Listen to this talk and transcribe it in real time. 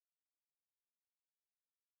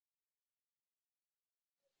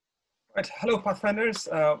Right. Hello, Pathfinders.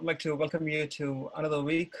 I'd like to welcome you to another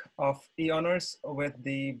week of e-honors with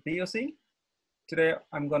the BOC. Today,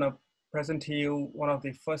 I'm going to present to you one of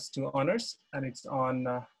the first two honors, and it's on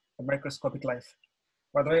the microscopic life.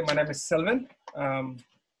 By the way, my name is Selvin, and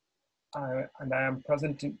I am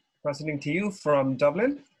presenting to you from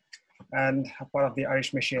Dublin and a part of the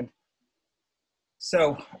Irish Mission.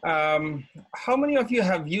 So, how many of you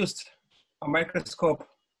have used a microscope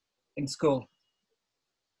in school?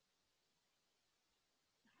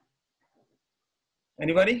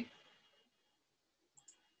 Anybody?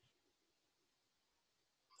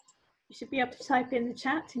 You should be able to type in the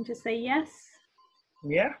chat and just say yes.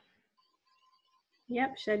 Yeah.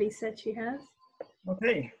 Yep, Shelley said she has.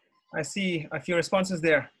 Okay, I see a few responses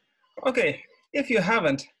there. Okay, if you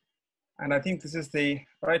haven't, and I think this is the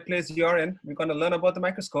right place you're in, we're going to learn about the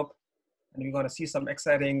microscope, and we're going to see some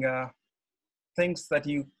exciting things that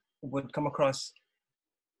you would come across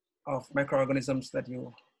of microorganisms that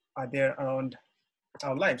you are there around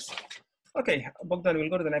our lives. Okay, Bogdan, we'll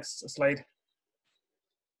go to the next slide.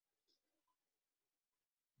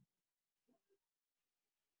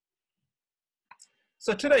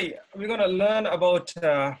 So today we're going to learn about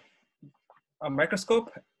a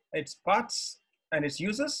microscope, its parts and its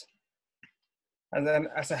uses. And then,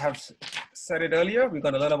 as I have said it earlier, we're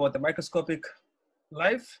going to learn about the microscopic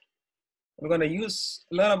life. We're going to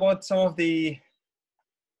learn about some of the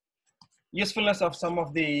usefulness of some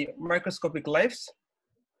of the microscopic lives.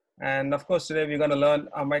 And of course, today we're going to learn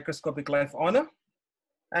a microscopic life honor.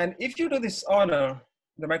 And if you do this honor,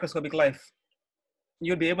 the microscopic life,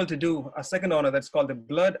 you'll be able to do a second honor that's called the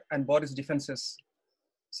blood and bodies defenses.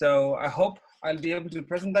 So I hope I'll be able to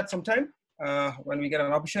present that sometime when we get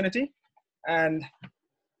an opportunity. And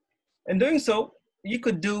in doing so, you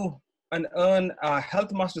could do and earn a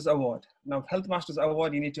Health Masters Award. Now, Health Masters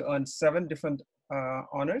Award, you need to earn 7 different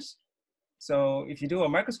honors. So if you do a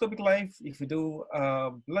microscopic life, if you do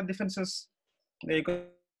blood defenses, there you could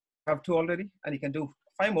have 2 already, and you can do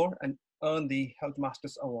 5 more and earn the Health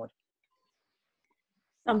Masters Award.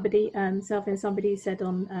 Somebody, Selvin, somebody said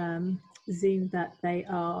on Zoom that they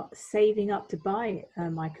are saving up to buy a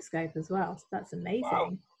microscope as well. So that's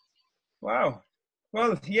amazing. Wow.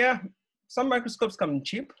 Well, yeah, some microscopes come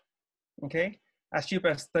cheap, okay, as cheap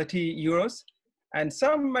as 30 euros. And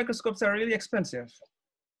some microscopes are really expensive.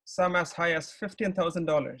 Some as high as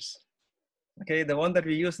 $15,000. Okay, the one that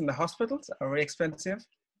we use in the hospitals are very expensive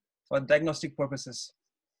for diagnostic purposes.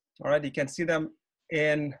 All right, you can see them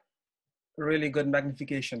in really good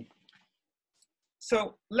magnification.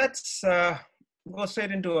 So let's go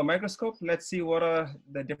straight into a microscope. Let's see what are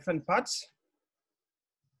the different parts.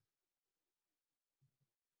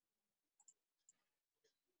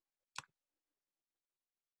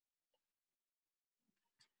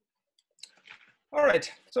 All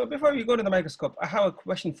right, so before we go to the microscope, I have a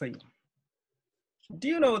question for you. Do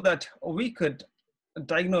you know that we could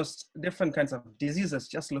diagnose different kinds of diseases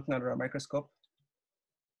just looking under a microscope?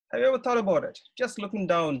 Have you ever thought about it? Just looking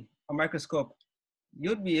down a microscope,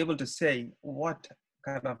 you'd be able to say what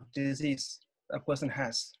kind of disease a person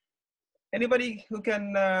has. Anybody who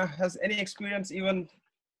can has any experience, even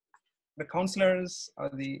the counselors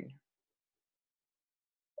or the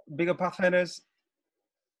bigger pathfinders,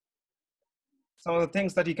 some of the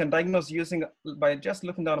things that you can diagnose using by just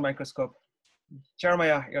looking down a microscope.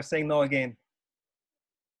 Jeremiah, you're saying no again.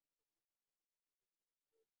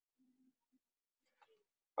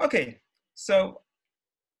 Okay, so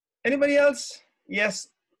anybody else? Yes,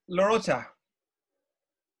 Lorota.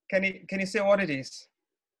 Can you say what it is?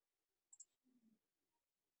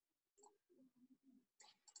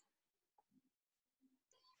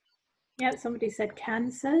 Yeah, somebody said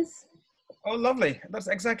cancers. Oh, lovely. That's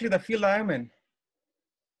exactly the field I am in.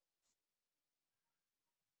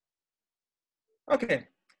 Okay,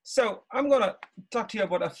 so I'm gonna talk to you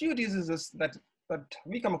about a few diseases that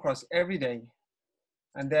we come across every day.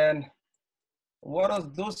 And then what are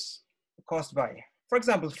those caused by? For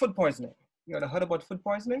example, food poisoning. You ever heard about food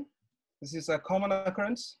poisoning? This is a common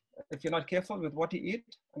occurrence if you're not careful with what you eat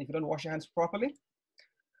and if you don't wash your hands properly.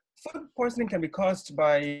 Food poisoning can be caused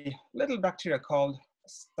by little bacteria called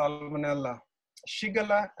Salmonella,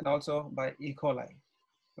 Shigella, and also by E. coli.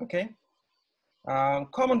 Okay.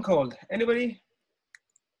 Common cold. Anybody?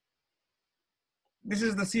 This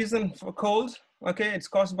is the season for cold. Okay, it's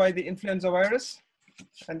caused by the influenza virus,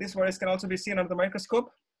 and this virus can also be seen under the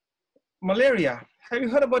microscope. Malaria. Have you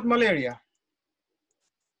heard about malaria?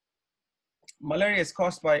 Malaria is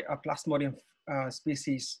caused by a Plasmodium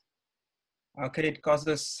species. Okay, it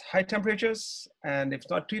causes high temperatures, and if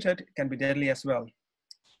not treated, it can be deadly as well.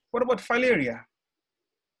 What about filaria?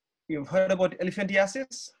 You've heard about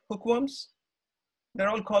elephantiasis, hookworms. They're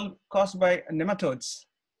all caused by nematodes,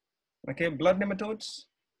 okay, blood nematodes.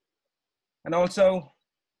 And also,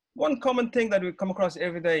 one common thing that we come across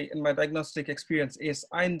every day in my diagnostic experience is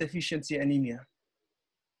iron deficiency anemia,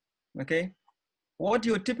 okay? What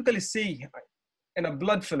you typically see in a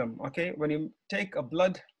blood film, okay, when you take a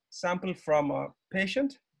blood sample from a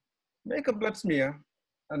patient, make a blood smear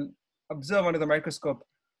and observe under the microscope,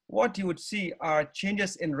 what you would see are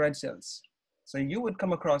changes in red cells. So you would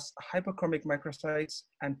come across hyperchromic microcytes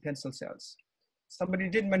and pencil cells. Somebody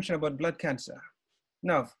did mention about blood cancer.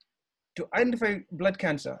 Now, to identify blood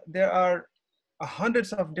cancer, there are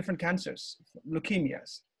hundreds of different cancers,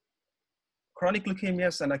 leukemias, chronic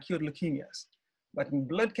leukemias and acute leukemias. But in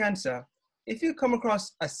blood cancer, if you come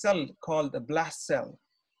across a cell called a blast cell,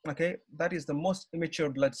 okay, that is the most immature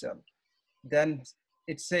blood cell, then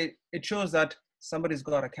it shows that somebody's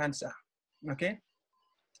got a cancer, okay?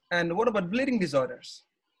 And what about bleeding disorders?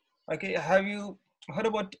 Okay, have you heard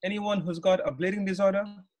about anyone who's got a bleeding disorder?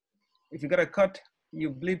 If you get a cut, you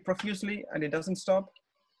bleed profusely and it doesn't stop.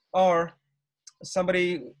 Or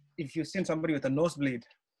if you've seen somebody with a nosebleed,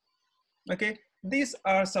 okay? These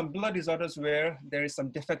are some blood disorders where there is some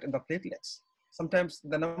defect in the platelets. Sometimes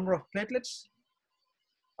the number of platelets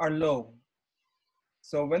are low.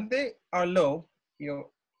 So when they are low,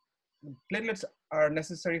 platelets are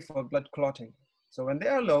necessary for blood clotting. So when they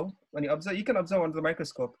are low, when you observe, you can observe under the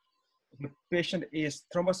microscope if the patient is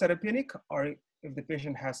thrombocytopenic or if the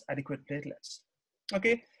patient has adequate platelets.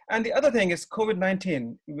 Okay, and the other thing is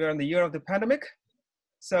COVID-19. We're in the year of the pandemic.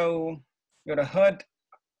 So you would have heard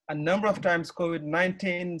a number of times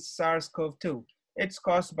COVID-19, SARS-CoV-2. It's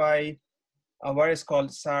caused by a virus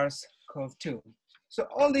called SARS-CoV-2. So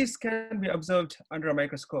all these can be observed under a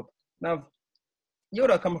microscope. Now, you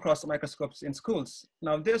would have come across microscopes in schools.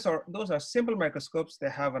 Now, those are simple microscopes. They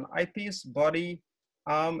have an eyepiece, body,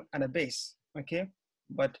 arm, and a base, okay?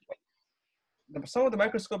 But some of the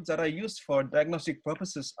microscopes that are used for diagnostic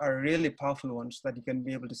purposes are really powerful ones that you can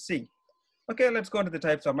be able to see. Okay, let's go to the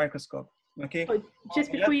types of microscope, okay? Oh,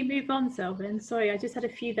 just before you move on, Selvin, sorry, I just had a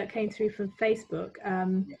few that came through from Facebook.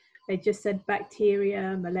 They just said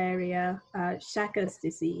bacteria, malaria, Chagas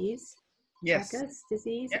disease. Yes. Chagas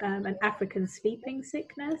disease, Yeah. and African sleeping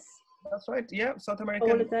sickness. That's right, yeah, South American.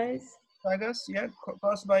 All of those. Chagas, yeah,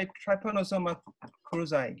 caused by Trypanosoma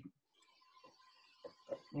cruzi.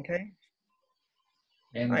 Okay.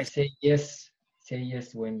 And nice. Say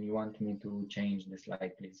yes when you want me to change the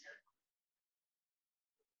slide, please.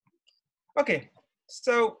 Okay,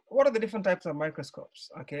 so what are the different types of microscopes?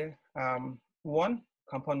 Okay, one,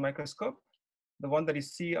 compound microscope, the one that you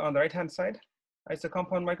see on the right-hand side, it's a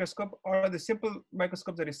compound microscope, or the simple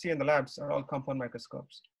microscopes that you see in the labs are all compound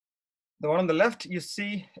microscopes. The one on the left you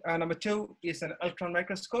see, number two, is an electron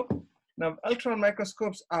microscope. Now, electron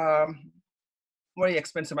microscopes are very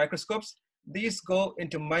expensive microscopes. These go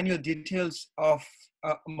into minute details of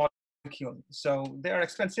a molecule. So they are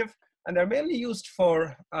expensive and they're mainly used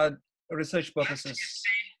for research purposes.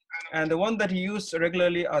 And the one that you use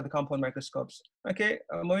regularly are the compound microscopes. Okay,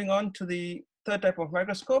 moving on to the third type of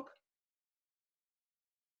microscope.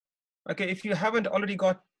 Okay, if you haven't already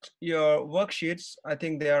got your worksheets, I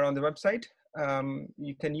think they are on the website.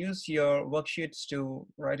 You can use your worksheets to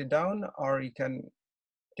write it down, or you can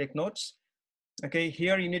take notes. Okay,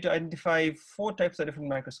 here you need to identify 4 types of different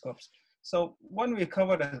microscopes. So one we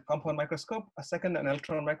covered as a compound microscope, a second an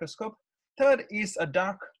electron microscope. Third is a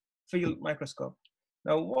dark field microscope.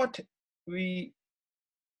 Now the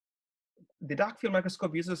dark field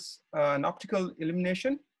microscope uses an optical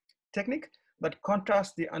illumination technique that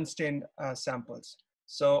contrasts the unstained samples.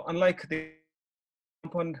 So unlike the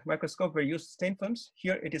compound microscope where you use stained films,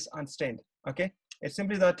 here it is unstained, okay? It's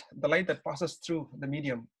simply that the light that passes through the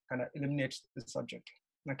medium kind of illuminates the subject,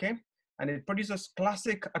 okay? And it produces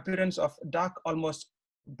classic appearance of dark, almost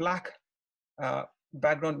black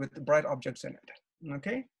background with bright objects in it,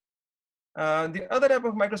 okay? The other type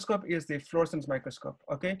of microscope is the fluorescence microscope,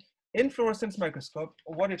 okay? In fluorescence microscope,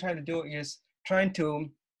 what you're trying to do is trying to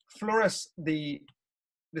fluoresce the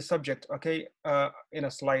subject, okay, in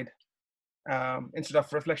a slide instead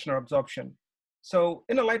of reflection or absorption. So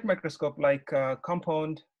in a light microscope like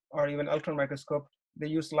compound or even electron microscope, they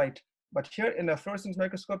use light. But here in a fluorescence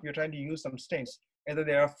microscope, you're trying to use some stains. Either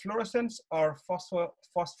they are fluorescence or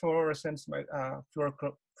phosphorescence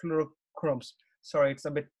fluorochromes. Sorry, it's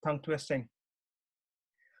a bit tongue twisting.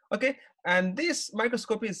 Okay, and this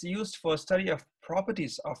microscope is used for study of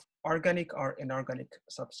properties of organic or inorganic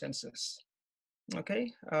substances.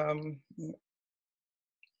 Okay, are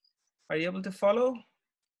you able to follow?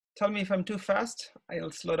 Tell me if I'm too fast,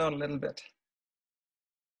 I'll slow down a little bit.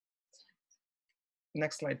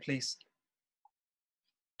 Next slide, please.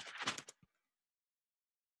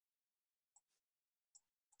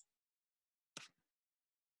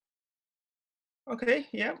 Okay,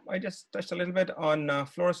 yeah, I just touched a little bit on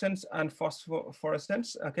fluorescence and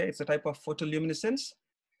phosphorescence. Okay, it's a type of photoluminescence.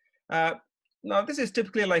 Now, this is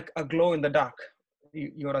typically like a glow in the dark.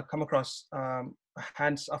 You would have come across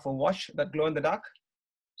hands of a watch that glow in the dark.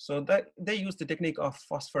 So that they use the technique of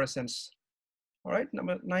phosphorescence. All right,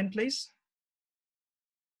 number 9, please.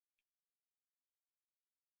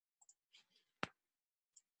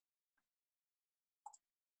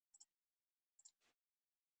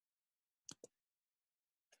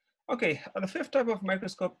 Okay, the 5th type of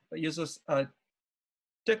microscope uses a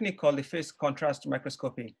technique called the phase contrast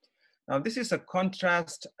microscopy. Now, this is a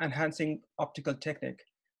contrast enhancing optical technique,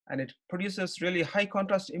 and it produces really high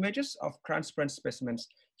contrast images of transparent specimens.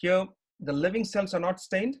 Here, the living cells are not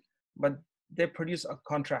stained, but they produce a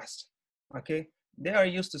contrast, okay? They are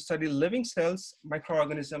used to study living cells,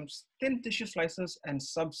 microorganisms, thin tissue slices, and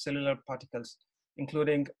subcellular particles,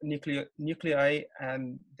 including nuclei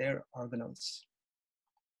and their organelles.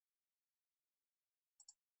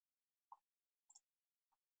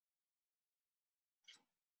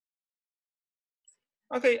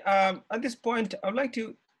 Okay, at this point, I'd like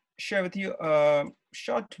to share with you a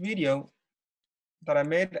short video that I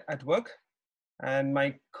made at work. And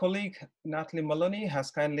my colleague, Natalie Maloney,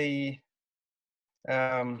 has kindly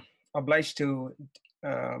obliged to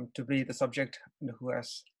be the subject who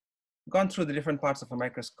has gone through the different parts of a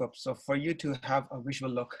microscope. So for you to have a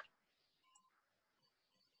visual look.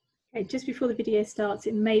 Okay, just before the video starts,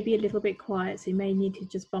 it may be a little bit quiet, so you may need to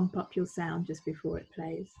just bump up your sound just before it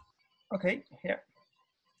plays. Okay, yeah.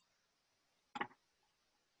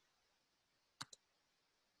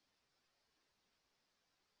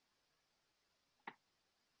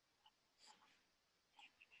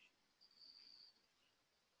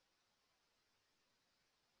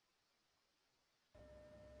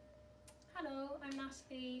 Hello, I'm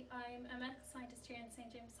Natalie. I'm a medical scientist here in St.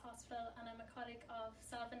 James Hospital, and I'm a colleague of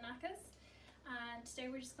Selvin Nakas. And today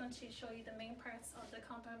we're just going to show you the main parts of the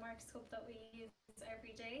compound microscope that we use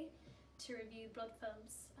every day to review blood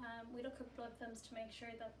films. We look at blood films to make sure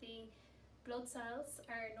that the blood cells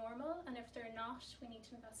are normal, and if they're not, we need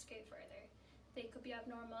to investigate further. They could be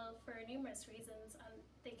abnormal for numerous reasons, and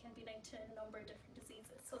they can be linked to a number of different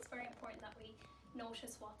diseases. So it's very important that we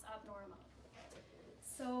notice what's abnormal.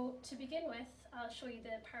 So to begin with, I'll show you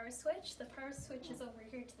the power switch. The power switch is over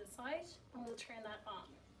here to the side, and we'll turn that on.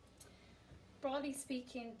 Broadly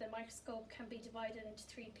speaking, the microscope can be divided into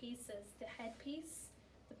 3 pieces: the head piece,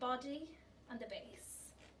 the body, and the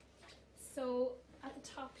base. So at the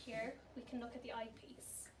top here, we can look at the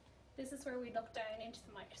eyepiece. This is where we look down into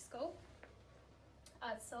the microscope,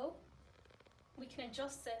 as so. We can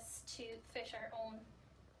adjust this to fit our own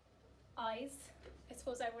eyes. I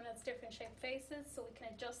suppose everyone has different shaped faces, so we can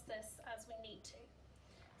adjust this as we need to.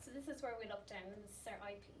 So this is where we look down, and this is our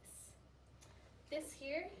eyepiece. This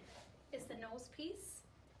here is the nose piece,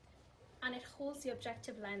 and it holds the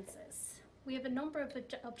objective lenses. We have a number of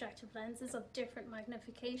objective lenses of different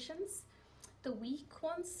magnifications. The weak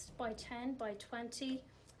ones by 10, by 20,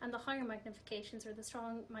 and the higher magnifications, or the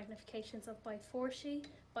strong magnifications, of by 40,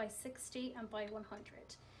 by 60, and by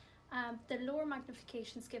 100. The lower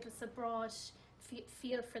magnifications give us a broad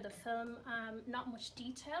feel for the film, not much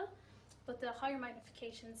detail, but the higher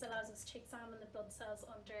magnifications allows us to examine the blood cells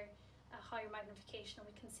under a higher magnification, and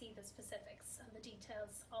we can see the specifics and the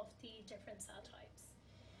details of the different cell types.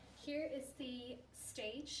 Here is the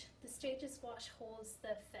stage. The stage is what holds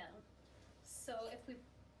the film. So if we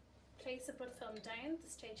place a blood film down, the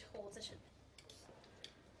stage holds it.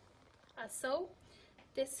 As so,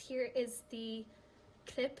 this here is the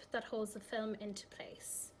clip that holds the film into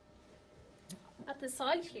place. At the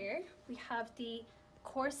side here, we have the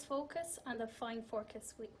coarse focus and the fine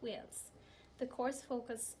focus wheels. The coarse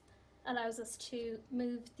focus allows us to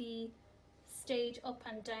move the stage up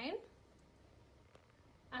and down,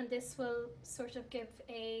 and this will sort of give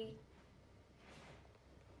a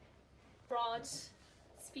broad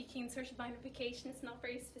speaking sort of magnification. It's not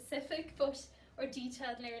very specific, but or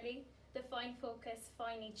detailed nearly. The fine focus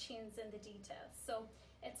finely tunes in the details. So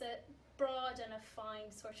it's a broad and a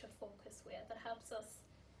fine sort of focus wheel that helps us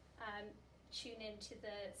tune into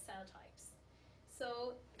the cell types.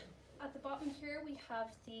 So at the bottom here we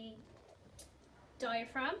have the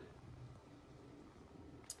diaphragm.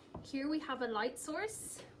 Here we have a light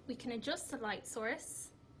source. We can adjust the light source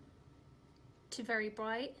to very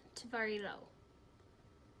bright to very low.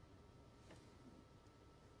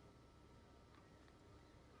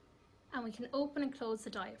 And we can open and close the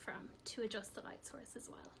diaphragm to adjust the light source as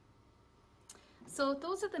well. So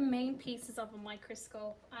those are the main pieces of a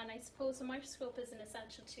microscope, and I suppose a microscope is an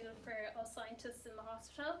essential tool for us scientists in the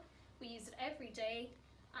hospital. We use it every day,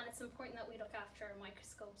 and it's important that we look after our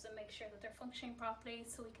microscopes and make sure that they're functioning properly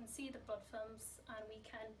so we can see the blood films and we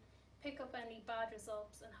can pick up any bad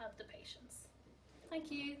results and help the patients.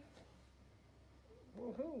 Thank you.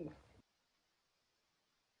 Woohoo.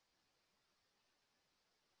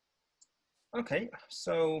 Okay,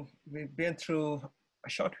 so we've been through a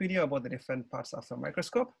short video about the different parts of a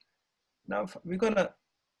microscope. Now we're gonna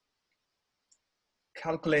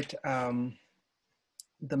calculate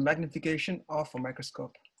the magnification of a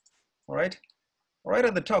microscope. All right, right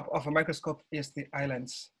at the top of a microscope is the eye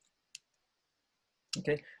lens.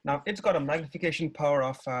 Okay, now it's got a magnification power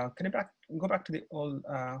of, can you go back to the old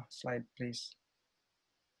slide, please?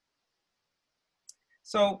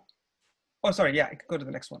 So, oh, sorry, yeah, I can go to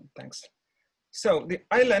the next one, thanks. So the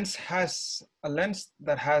eye lens has a lens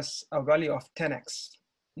that has a value of 10x,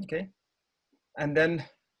 okay? And then,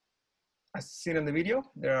 as seen in the video,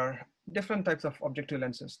 there are different types of objective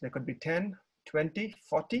lenses. There could be 10, 20,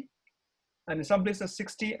 40, and in some places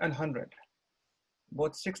 60 and 100.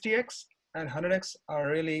 Both 60x and 100x are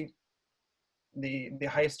really the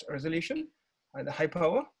highest resolution, the high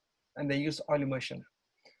power, and they use oil immersion.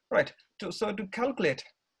 Right, so to calculate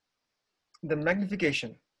the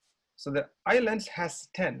magnification, so the eye lens has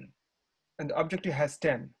 10 and the objective has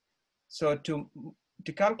 10. So to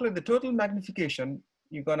calculate the total magnification,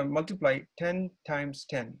 you're gonna multiply 10 times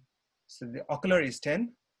 10. So the ocular is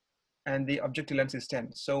 10 and the objective lens is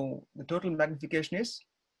 10. So the total magnification is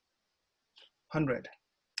 100,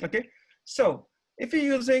 okay? So if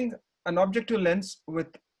you're using an objective lens with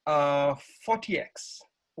 40x,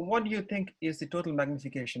 what do you think is the total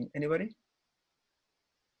magnification? Anybody?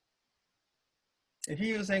 If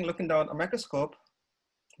you're looking down a microscope,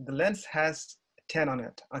 the lens has 10 on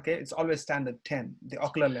it, okay? It's always standard 10, the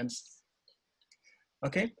ocular lens,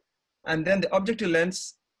 okay? And then the objective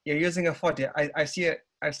lens, you're using a 40. I've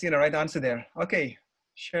seen a right answer there. Okay,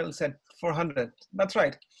 Cheryl said 400, that's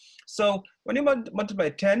right. So when you multiply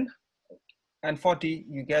 10 and 40,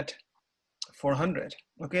 you get 400,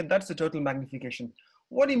 okay? That's the total magnification.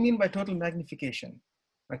 What do you mean by total magnification?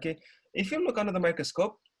 Okay, if you look under the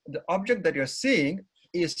microscope, the object that you're seeing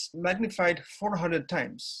is magnified 400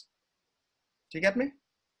 times. Do you get me?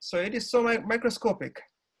 So it is so microscopic.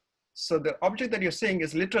 So the object that you're seeing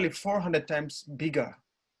is literally 400 times bigger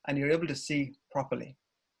and you're able to see properly.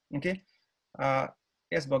 Okay,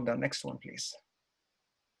 yes, Bogdan, next one, please.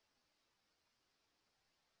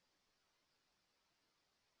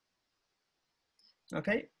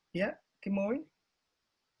 Okay, yeah, keep moving.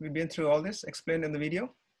 We've been through all this, explained in the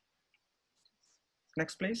video.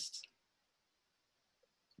 Next, please.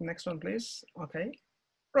 Next one, please. Okay,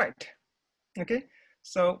 right. Okay,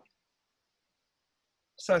 so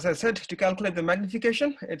as I said, to calculate the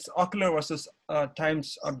magnification, it's ocular versus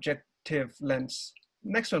times objective lens.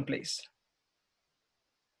 Next one, please.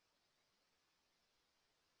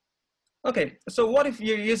 Okay, so what if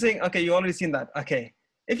you're using, okay, you already seen that. Okay,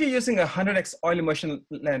 if you're using a 100x oil immersion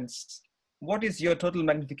lens, what is your total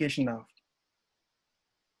magnification now?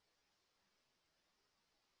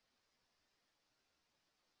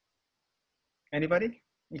 Anybody?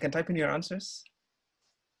 You can type in your answers.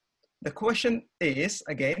 The question is,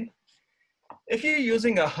 again, if you're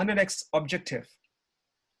using a 100x objective,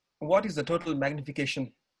 what is the total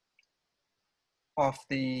magnification of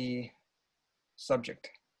the subject?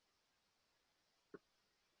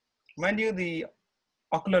 Mind you, the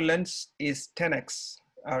ocular lens is 10x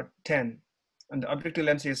or 10, and the objective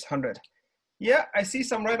lens is 100. Yeah, I see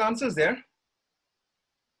some right answers there.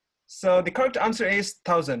 So the correct answer is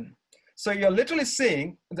 1000. So you're literally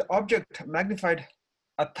seeing the object magnified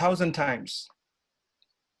 1,000 times.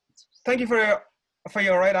 Thank you for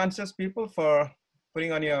your right answers, people, for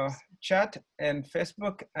putting on your chat and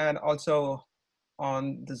Facebook and also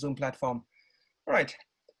on the Zoom platform. All right,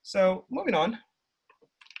 so moving on.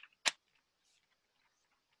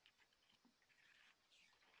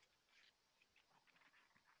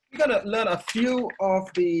 We're gonna learn a few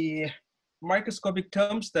of the microscopic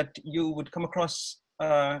terms that you would come across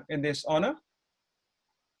in this honor.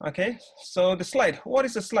 Okay, so the slide, what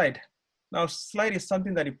is a slide? Now slide is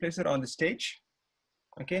something that you place it on the stage.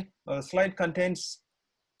 Okay, now the slide contains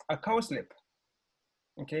a cover slip.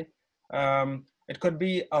 Okay, it could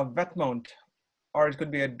be a wet mount or it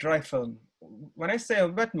could be a dry film. When I say a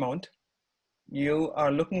wet mount, you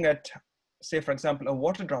are looking at, say for example, a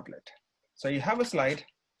water droplet. So you have a slide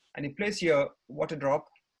and you place your water drop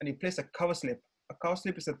and you place a cover slip. A cover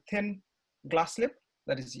slip is a thin glass slip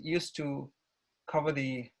that is used to cover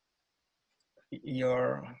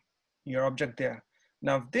your your object there.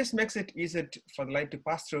 Now, this makes it easier for the light to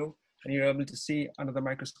pass through and you're able to see under the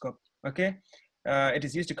microscope, okay? It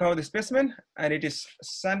is used to cover the specimen and it is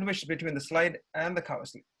sandwiched between the slide and the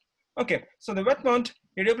coverslip. Okay, so the wet mount,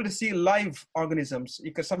 you're able to see live organisms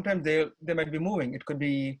because sometimes they might be moving. It could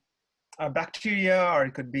be a bacteria, or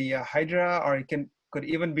it could be a hydra, or it could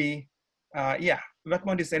even be, wet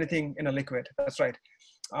mount is anything in a liquid, that's right.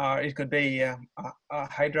 It could be a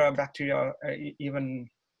hydra, bacteria, even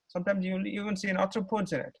sometimes you even see an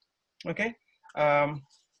arthropods in it, okay?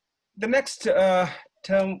 The next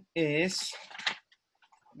term is,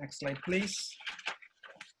 next slide, please.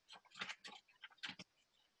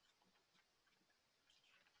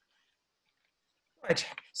 Right,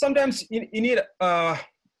 sometimes you need a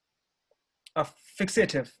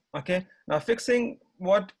fixative, okay? Now fixing,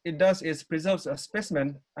 what it does is preserves a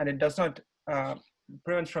specimen and it does not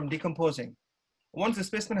prevent from decomposing. Once the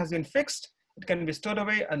specimen has been fixed, it can be stored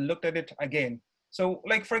away and looked at it again. So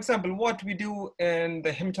like, for example, what we do in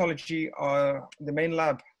the hematology or the main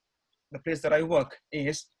lab, the place that I work,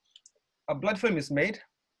 is a blood film is made,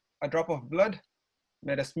 a drop of blood,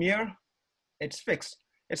 made a smear, it's fixed.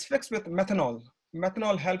 It's fixed with methanol.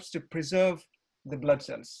 Methanol helps to preserve the blood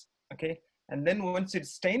cells, okay? And then once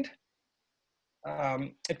it's stained,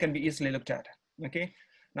 it can be easily looked at, okay?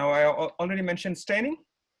 Now I already mentioned staining.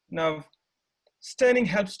 Now, staining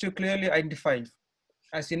helps to clearly identify.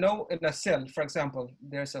 As you know, in a cell, for example,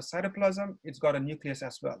 there's a cytoplasm, it's got a nucleus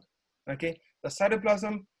as well, okay? The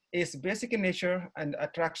cytoplasm is basic in nature and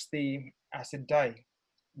attracts the acid dye.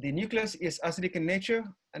 The nucleus is acidic in nature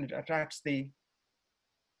and it attracts the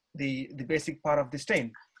basic part of the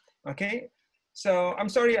stain, okay? So I'm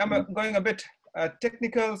sorry, I'm going a bit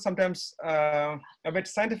technical, sometimes a bit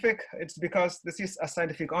scientific. It's because this is a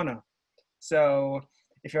scientific honor. So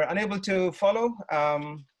if you're unable to follow,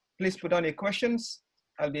 please put down your questions.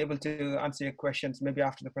 I'll be able to answer your questions maybe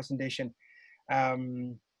after the presentation.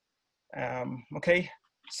 Okay,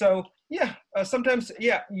 so yeah, sometimes,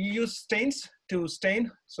 yeah, you use stains to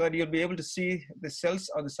stain so that you'll be able to see the cells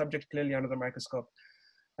or the subject clearly under the microscope.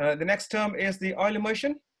 The next term is the oil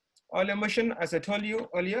immersion. Oil immersion, as I told you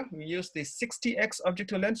earlier, we use the 60x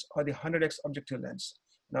objective lens or the 100x objective lens.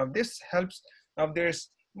 Now this helps, now there's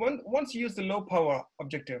once you use the low power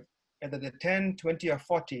objective, either the 10, 20 or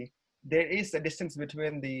 40, there is a distance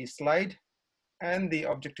between the slide and the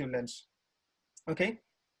objective lens, okay?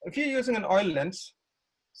 If you're using an oil lens,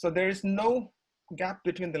 so there is no gap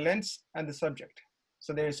between the lens and the subject.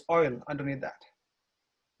 So there is oil underneath that,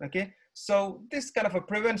 okay? So this kind of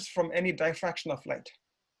prevents from any diffraction of light,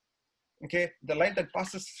 okay? The light that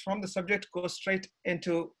passes from the subject goes straight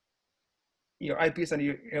into your eyepiece and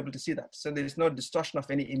you're able to see that. So there is no distortion of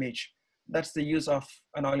any image. That's the use of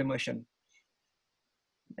an oil immersion.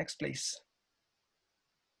 Next, please.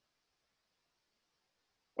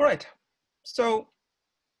 All right, so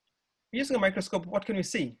using a microscope, what can we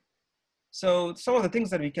see? So some of the things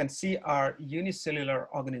that we can see are unicellular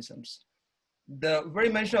organisms. The very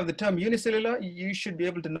mention of the term unicellular, you should be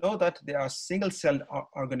able to know that they are single-celled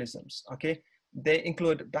organisms, okay? They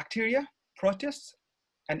include bacteria, protists,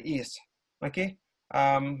 and yeast, okay?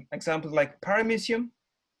 Examples like paramecium.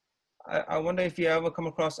 I wonder if you ever come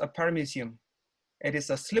across a paramecium. It is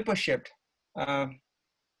a slipper-shaped,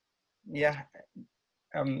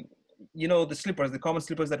 you know the slippers, the common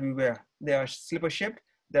slippers that we wear. They are slipper-shaped.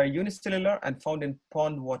 They are unicellular and found in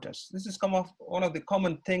pond waters. This is one of the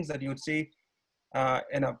common things that you would see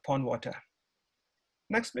in a pond water.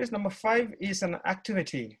 Next, please, number 5 is an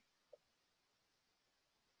activity.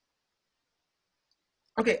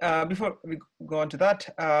 Okay, before we go on to that,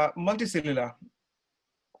 multicellular.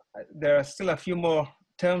 There are still a few more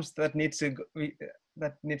terms that needs to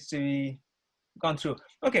be gone through.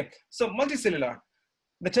 Okay, so multicellular.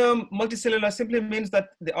 The term multicellular simply means that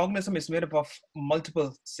the organism is made up of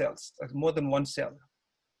multiple cells, more than one cell.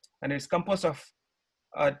 And it's composed of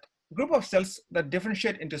a group of cells that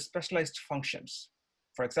differentiate into specialized functions.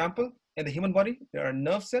 For example, in the human body, there are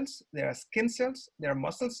nerve cells, there are skin cells, there are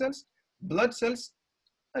muscle cells, blood cells,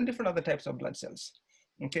 and different other types of blood cells.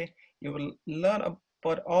 Okay, you will learn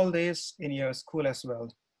about all this in your school as well,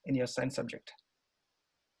 in your science subject.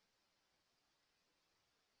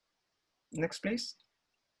 Next, please.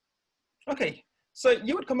 Okay, so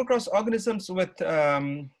you would come across organisms with,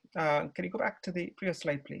 can you go back to the previous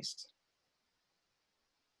slide, please?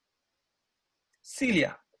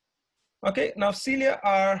 Cilia. Okay, now cilia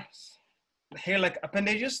are hair-like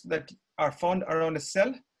appendages that are found around a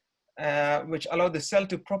cell, which allow the cell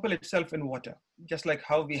to propel itself in water, just like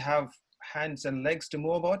how we have hands and legs to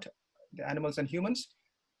move about, the animals and humans.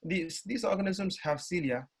 These organisms have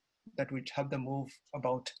cilia that which help them move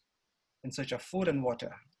about in search of food and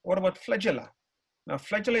water. What about flagella? Now,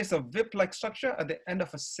 flagella is a whip-like structure at the end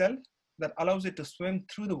of a cell that allows it to swim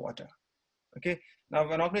through the water. Okay,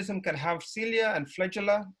 now an organism can have cilia and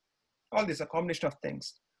flagella, all these are a combination of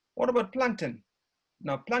things. What about plankton?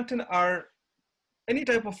 Now, plankton are any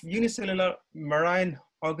type of unicellular marine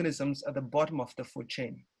organisms at the bottom of the food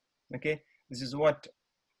chain. Okay, this is what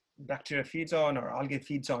bacteria feeds on or algae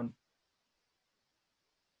feeds on.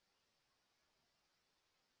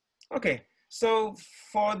 Okay, so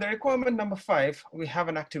for the requirement number 5, we have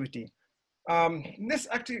an activity. This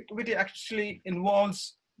activity actually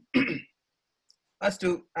involves us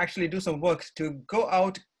to actually do some work to go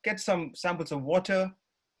out, get some samples of water.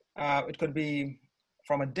 It could be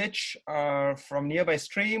from a ditch or from nearby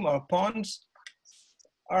stream or ponds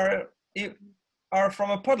or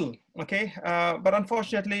from a puddle, okay? But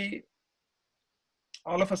unfortunately,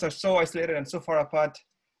 all of us are so isolated and so far apart.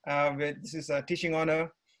 This is a teaching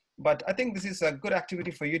honor, but I think this is a good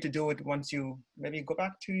activity for you to do it once you maybe go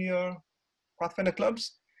back to your Pathfinder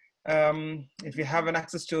clubs. If you have an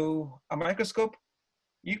access to a microscope,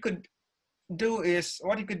 what you could do is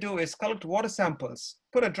collect water samples,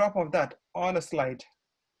 put a drop of that on a slide,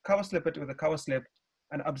 cover slip it with a cover slip,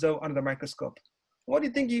 and observe under the microscope. What do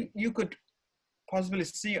you think you could possibly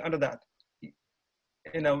see under that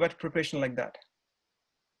in a wet preparation like that?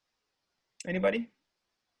 Anybody?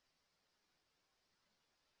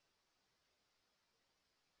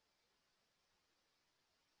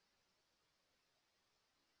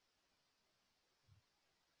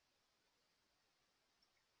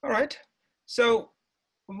 All right, so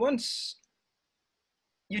once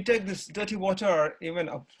you take this dirty water or even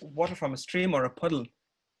water from a stream or a puddle,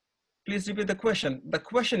 please repeat the question. The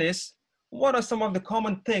question is, what are some of the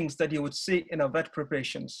common things that you would see in a wet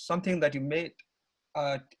preparation? Something that you made,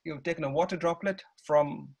 you've taken a water droplet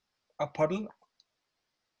from a puddle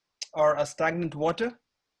or a stagnant water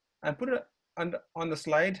and put it on the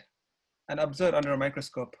slide and observe under a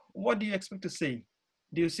microscope. What do you expect to see?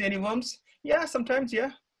 Do you see any worms? Yeah, sometimes, yeah.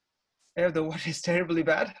 If the water is terribly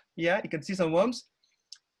bad, yeah, you can see some worms.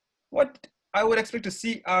 What I would expect to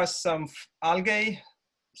see are some algae,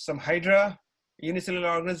 some hydra, unicellular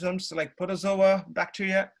organisms like protozoa,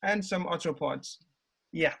 bacteria, and some arthropods.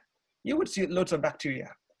 Yeah, you would see loads of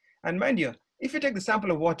bacteria. And mind you, if you take the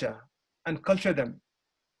sample of water and culture them,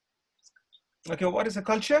 okay, what is a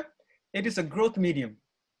culture? It is a growth medium.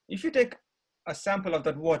 If you take a sample of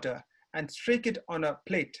that water and streak it on a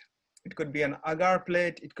plate, it could be an agar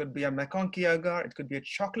plate, it could be a McConkey agar, it could be a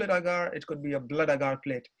chocolate agar, it could be a blood agar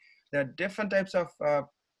plate. There are different types of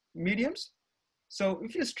mediums. So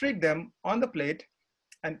if you streak them on the plate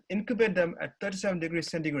and incubate them at 37 degrees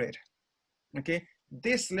centigrade, okay,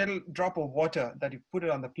 this little drop of water that you put it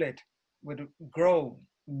on the plate would grow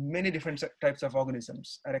many different types of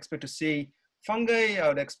organisms. I'd expect to see fungi, I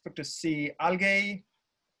would expect to see algae.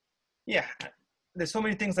 Yeah, there's so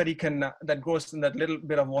many things that you can, that grows in that little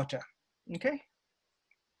bit of water, okay?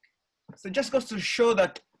 So it just goes to show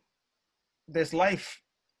that there's life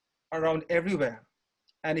around everywhere.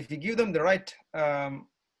 And if you give them the right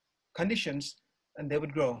conditions, and they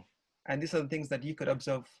would grow. And these are the things that you could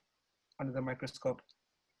observe under the microscope.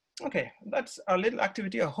 Okay, that's a little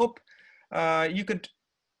activity. I hope you could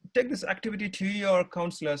take this activity to your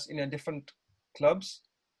counselors in your different clubs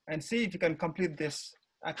and see if you can complete this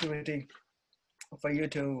activity for you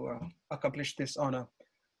to accomplish this honor.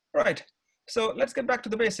 Right, so let's get back to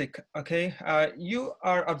the basic, okay? You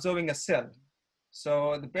are observing a cell.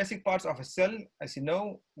 So the basic parts of a cell, as you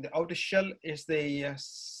know, the outer shell is the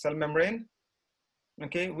cell membrane.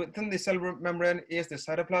 Okay, within the cell membrane is the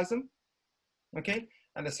cytoplasm. Okay,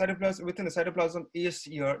 and the cytoplasm, within the cytoplasm is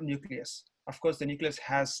your nucleus. Of course, the nucleus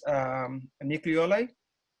has a nucleoli.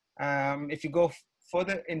 If you go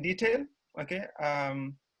further in detail, okay,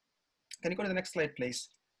 can you go to the next slide, please?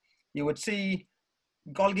 You would see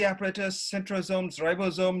Golgi apparatus, centrosomes,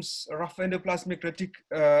 ribosomes, rough endoplasmic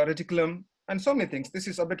reticulum, and so many things. This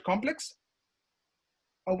is a bit complex.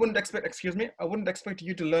 I wouldn't expect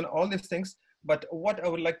you to learn all these things, but what I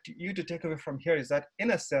would like you to take away from here is that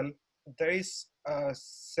in a cell, there is a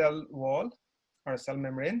cell wall or a cell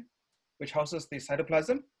membrane, which houses the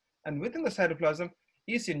cytoplasm. And within the cytoplasm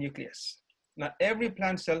is your nucleus. Now, every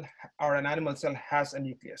plant cell or an animal cell has a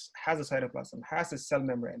nucleus, has a cytoplasm, has a cell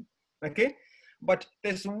membrane, okay? But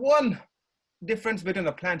there's one difference between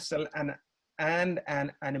a plant cell and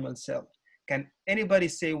an animal cell. Can anybody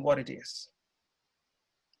say what it is?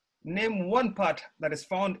 Name one part that is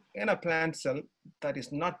found in a plant cell that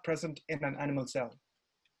is not present in an animal cell.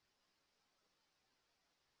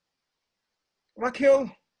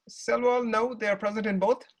 Vacuole, cell wall, no, they are present in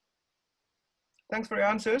both. Thanks for your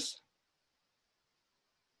answers.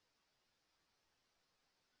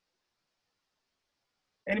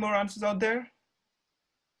 Any more answers out there?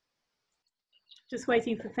 Just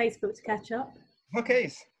waiting for Facebook to catch up.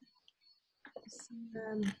 Okay.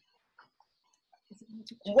 Um,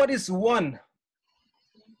 What is one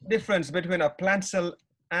difference between a plant cell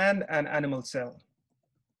and an animal cell?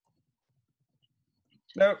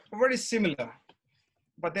 They're very similar,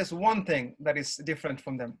 but there's one thing that is different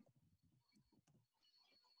from them.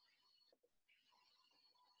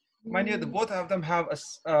 Mind you, the both of them have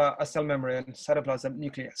a cell membrane, cytoplasm,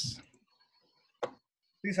 nucleus.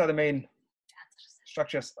 These are the main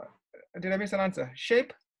structures. Did I miss an answer?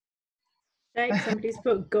 Shape? Somebody's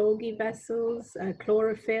put Golgi vessels,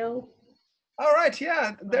 chlorophyll. All right,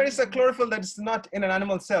 yeah, there is a chlorophyll that's not in an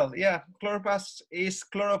animal cell. Yeah, chloroplast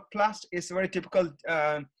is very typical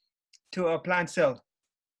to a plant cell.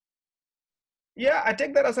 Yeah, I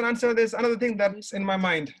take that as an answer. There's another thing that's in my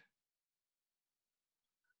mind.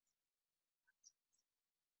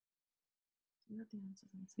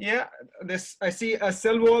 Yeah, I see a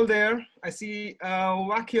cell wall there. I see a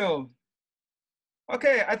vacuole.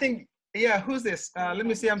 Okay, I think, yeah, who's this? Let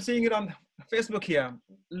me see, I'm seeing it on Facebook here.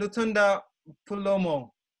 Lutunda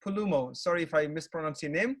Pulumo. Sorry if I mispronounce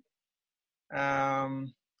your name.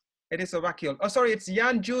 It is a vacuole. Oh, sorry, it's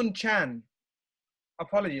Yan Jun Chan.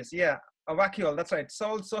 Apologies, yeah, a vacuole, that's right.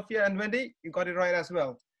 Saul, Sophia, and Wendy, you got it right as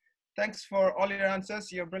well. Thanks for all your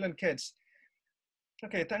answers, you're brilliant kids.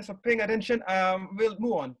 Okay, thanks for paying attention. We'll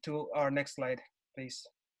move on to our next slide, please.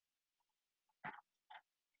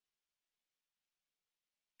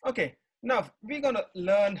 Okay, now we're gonna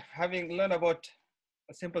learn, having learned about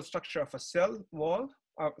a simple structure of a cell wall,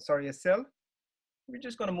 a cell. We're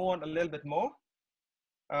just gonna move on a little bit more.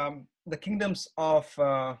 The kingdoms of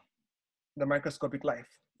the microscopic life.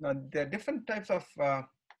 Now, there are different types of,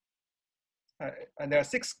 and there are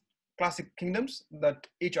 6 classic kingdoms that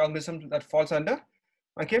each organism that falls under.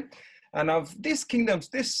 Okay, and of these kingdoms,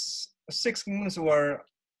 these 6 kingdoms were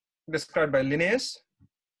described by Linnaeus,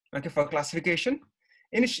 okay, for classification.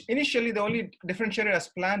 Initially, they only differentiated as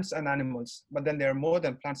plants and animals, but then there are more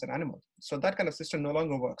than plants and animals. So that kind of system no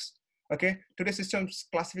longer works. Okay, today's system's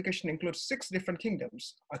classification includes 6 different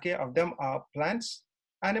kingdoms. Okay, of them are plants,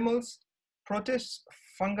 animals, protists,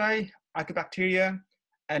 fungi, archaebacteria,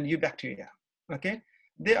 and eubacteria. Okay,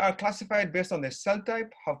 they are classified based on their cell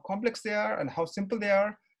type, how complex they are, and how simple they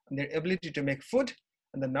are, and their ability to make food,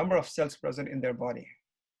 and the number of cells present in their body.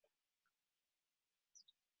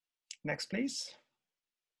 Next, please.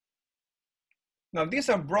 Now, these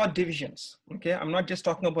are broad divisions. Okay, I'm not just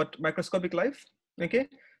talking about microscopic life. Okay,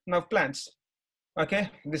 now plants.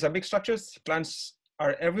 Okay, these are big structures. Plants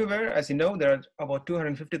are everywhere. As you know, there are about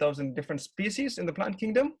 250,000 different species in the plant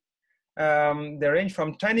kingdom. They range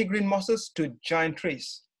from tiny green mosses to giant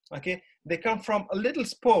trees. Okay, they come from a little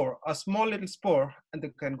spore, a small little spore, and they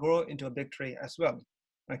can grow into a big tree as well.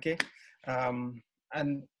 Okay,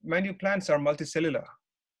 and mind you, plants are multicellular,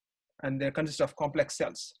 and they consist of complex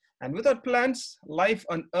cells. And without plants, life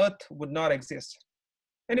on Earth would not exist.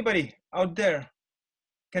 Anybody out there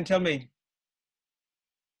can tell me,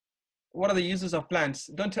 what are the uses of plants?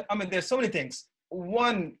 I mean, there's so many things.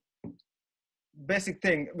 One basic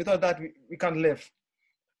thing, without that, we can't live.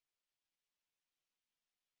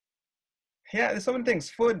 Yeah, there's so many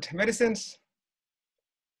things. Food, medicines,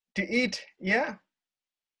 to eat, yeah.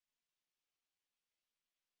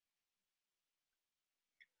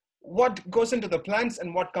 What goes into the plants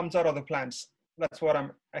and what comes out of the plants? That's what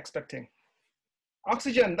I'm expecting.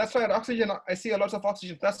 Oxygen, that's right, oxygen. I see a lot of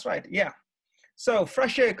oxygen, that's right, yeah. So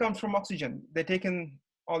fresh air comes from oxygen. They take in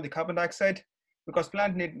all the carbon dioxide because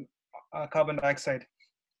plants need carbon dioxide.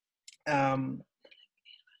 And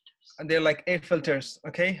they're like air filters,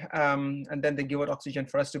 okay? And then they give out oxygen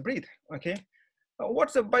for us to breathe, okay?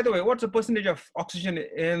 By the way, what's the percentage of oxygen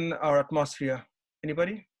in our atmosphere?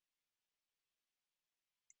 Anybody?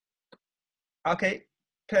 Okay,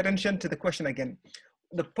 pay attention to the question again.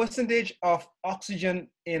 The percentage of oxygen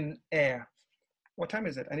in air. What time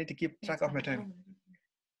is it? I need to keep track of my time.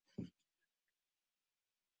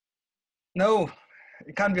 No,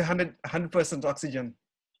 it can't be 100% oxygen.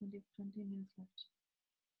 20 minutes left.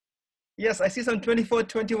 Yes, I see some 24,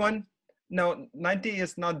 21. No, 90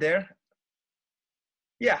 is not there.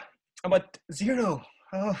 Yeah, but 0.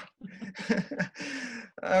 Oh,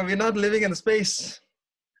 we're not living in space.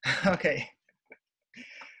 Okay.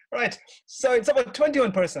 Right, so it's about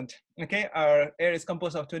 21%, okay? Our air is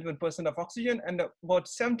composed of 21% of oxygen and about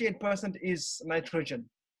 78% is nitrogen.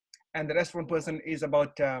 And the rest 1% is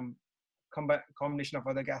about combination of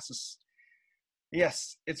other gases.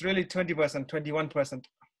 Yes, it's really 20%, 21%.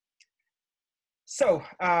 So,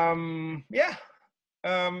 yeah,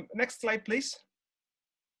 next slide, please.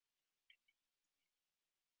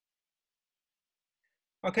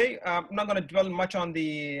 Okay, I'm not going to dwell much on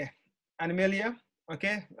the animalia.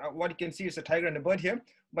 Okay, what you can see is a tiger and a bird here.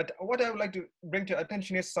 But what I would like to bring to your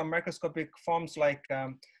attention is some microscopic forms like,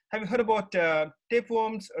 have you heard about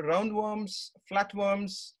tapeworms, roundworms,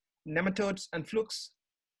 flatworms, nematodes, and flukes?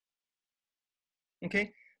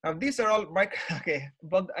 Okay, now these are all, okay,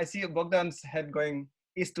 I see Bogdan's head going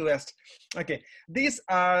east to west. Okay, these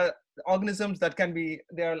are organisms that can be,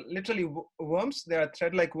 they are literally worms. They are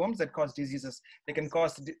thread-like worms that cause diseases. They can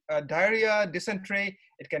cause diarrhea, dysentery.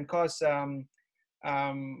 It can cause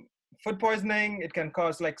food poisoning. It can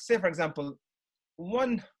cause, like, say, for example,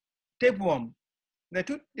 one tapeworm. There are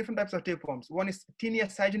two different types of tapeworms. One is Tinea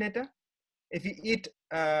saginata. If you eat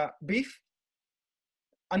beef,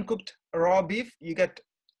 uncooked raw beef, you get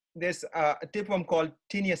this a tapeworm called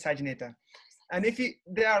Tinea saginata. And if you,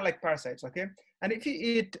 they are like parasites, okay? And if you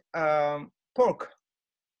eat pork,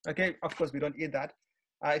 okay, of course we don't eat that.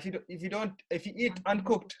 If you eat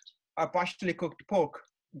uncooked or partially cooked pork,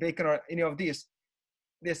 bacon, or any of these,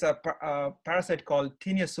 there's a parasite called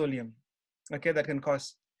Tinea solium, okay, that can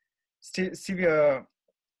cause severe,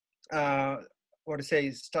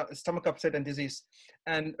 stomach upset and disease.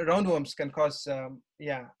 And roundworms can cause,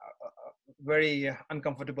 very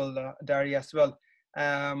uncomfortable diarrhea as well.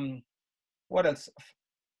 What else?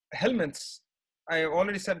 Helminths. I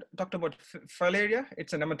already talked about filaria.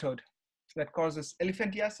 It's a nematode that causes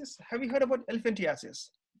elephantiasis. Have you heard about elephantiasis?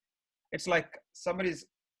 It's like somebody's,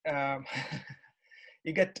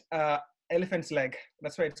 you get elephant's leg.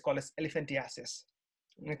 That's why it's called as elephantiasis.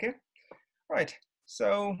 Okay, right.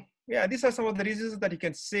 So yeah, these are some of the diseases that you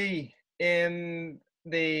can see in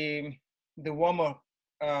the warmer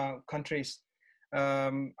countries.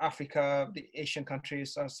 Africa, the Asian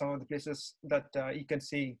countries are some of the places that you can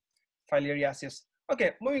see filariasis.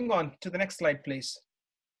 Okay, moving on to the next slide, please.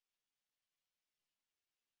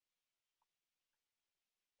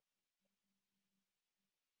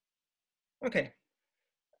 Okay.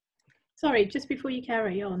 Sorry, just before you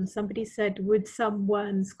carry on, somebody said, would some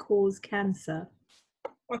worms cause cancer?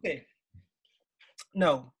 Okay.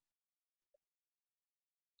 No.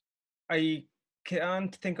 I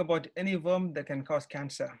can't think about any worm that can cause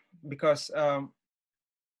cancer, because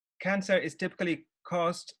cancer is typically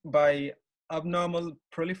caused by abnormal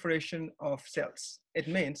proliferation of cells. It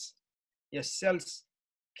means your cells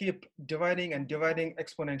keep dividing and dividing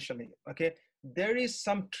exponentially, okay? There is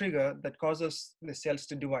some trigger that causes the cells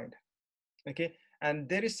to divide, okay? And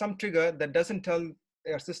there is some trigger that doesn't tell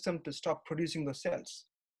our system to stop producing those cells,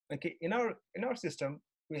 okay? In our system,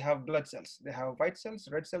 we have blood cells. They have white cells,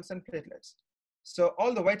 red cells, and platelets. So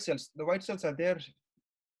all the white cells are there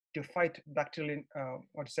to fight bacterial,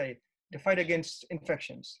 to fight against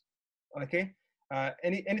infections, okay?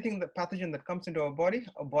 Anything, the pathogen that comes into our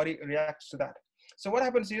body reacts to that. So what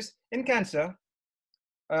happens is, in cancer,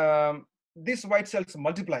 these white cells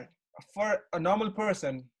multiply. For a normal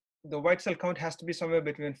person, the white cell count has to be somewhere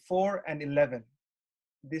between 4 and 11.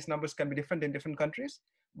 These numbers can be different in different countries,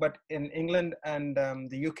 but in England and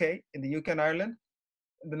the UK, in the UK and Ireland,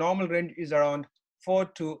 the normal range is around 4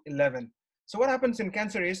 to 11. So what happens in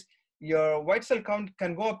cancer is, your white cell count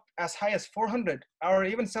can go up as high as 400 or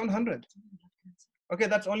even 700. Okay,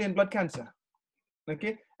 that's only in blood cancer.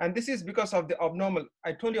 Okay, and this is because of the abnormal,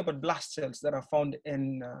 I told you about blast cells that are found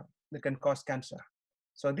in, that can cause cancer.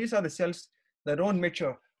 So these are the cells that don't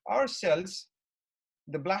mature. Our cells,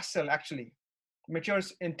 the blast cell actually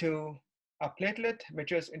matures into a platelet,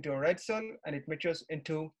 matures into a red cell, and it matures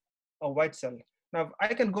into a white cell. Now,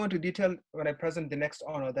 I can go into detail when I present the next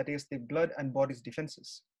honor, that is the blood and body's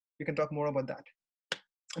defenses. We can talk more about that.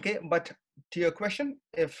 Okay, but to your question,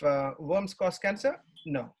 if worms cause cancer,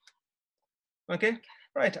 no. Okay,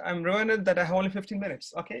 right, I'm ruined that I have only 15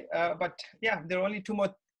 minutes. Okay, but yeah, there are only 2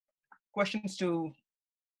 more questions to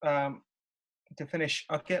finish.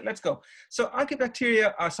 Okay, let's go. So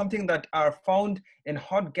archaebacteria are something that are found in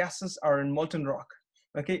hot gases or in molten rock.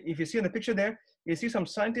 Okay, if you see in the picture there, you see some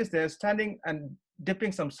scientists there standing and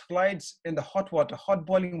dipping some slides in the hot water, hot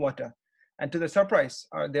boiling water. And to their surprise,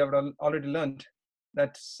 they have already learned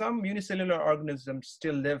that some unicellular organisms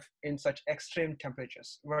still live in such extreme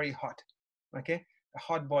temperatures, very hot, okay,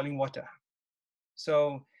 hot boiling water.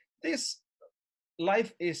 So this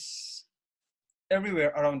life is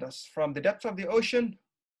everywhere around us, from the depths of the ocean,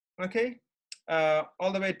 okay,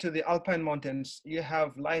 all the way to the alpine mountains. You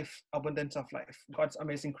have life, abundance of life, God's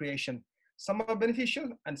amazing creation. Some are beneficial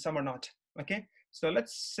and some are not, okay? So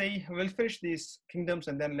let's see, we'll finish these kingdoms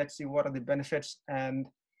and then let's see what are the benefits and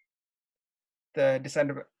the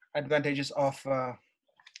disadvantages of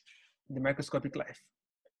the microscopic life.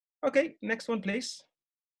 Okay, next one, please.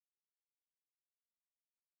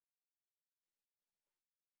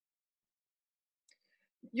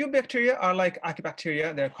 Eubacteria are like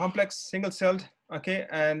archaebacteria. They're complex, single-celled, okay,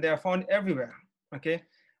 and they are found everywhere, okay.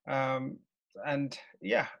 And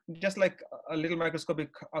yeah, just like a little microscopic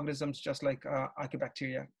organisms, just like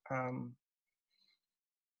archaebacteria.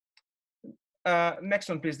 Next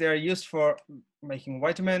one, please. They are used for making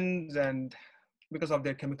vitamins and because of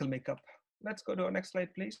their chemical makeup. Let's go to our next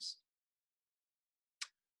slide, please.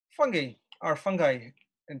 Fungi are fungi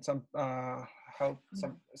in some how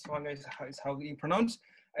some fungi is how you pronounce.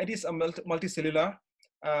 It is a multicellular,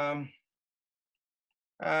 and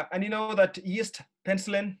you know that yeast,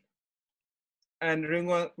 penicillin, and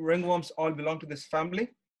ringworms all belong to this family.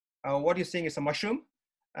 What you're seeing is a mushroom.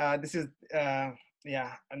 This is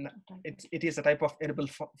yeah, and it is a type of edible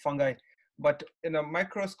fungi. But in a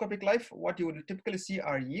microscopic life, what you would typically see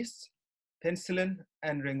are yeast, penicillin,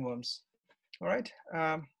 and ringworms. All right,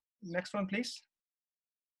 next one, please.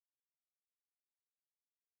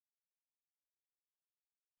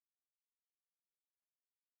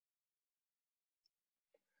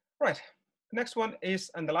 Right, next one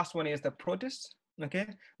is, and the last one is the protists. Okay,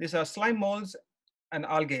 these are slime molds and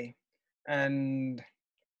algae, and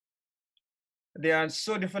they are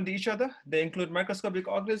so different to each other. They include microscopic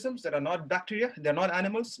organisms that are not bacteria, they're not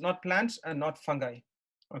animals, not plants, and not fungi.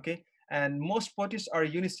 Okay, and most protists are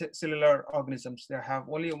unicellular organisms. They have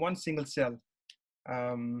only one single cell.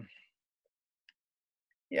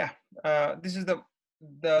 Yeah, this is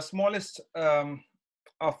the smallest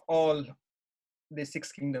of all the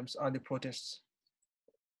 6 kingdoms are the protists.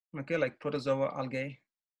 Okay, like protozoa, algae,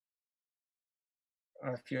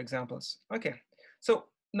 a few examples. Okay, so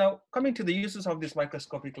now coming to the uses of this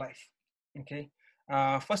microscopic life. Okay,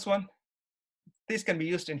 first one, this can be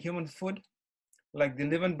used in human food, like the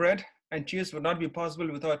leavened bread and cheese would not be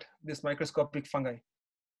possible without this microscopic fungi.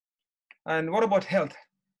 And what about health?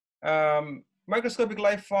 Microscopic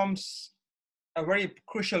life forms a very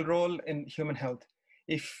crucial role in human health.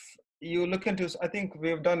 If you look into, I think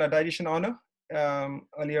we've done a digestion honor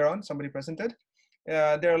earlier on, somebody presented.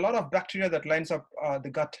 There are a lot of bacteria that lines up the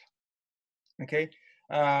gut. Okay,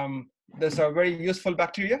 there's a very useful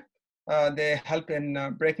bacteria. They help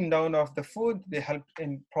in breaking down of the food. They help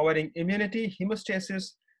in providing immunity,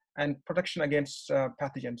 hemostasis, and protection against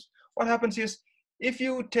pathogens. What happens is, if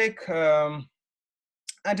you take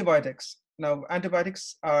antibiotics, now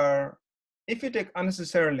antibiotics are, if you take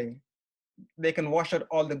unnecessarily, they can wash out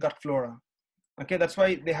all the gut flora. Okay, that's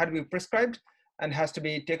why they had to be prescribed and has to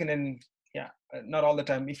be taken in, yeah, not all the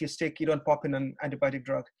time. If you're sick, you don't pop in an antibiotic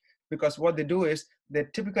drug, because what they do is they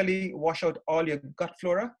typically wash out all your gut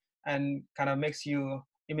flora and kind of makes your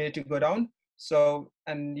immunity go down. So,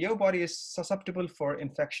 and your body is susceptible for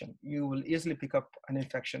infection. You will easily pick up an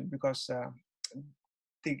infection because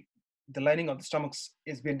the lining of the stomach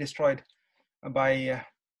is being destroyed by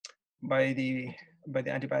the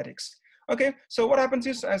antibiotics. Okay, so what happens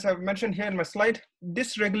is, as I've mentioned here in my slide,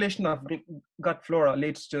 dysregulation of gut flora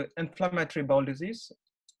leads to inflammatory bowel disease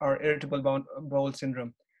or irritable bowel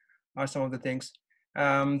syndrome are some of the things.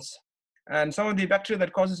 And some of the bacteria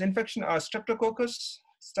that causes infection are Streptococcus,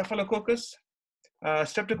 Staphylococcus.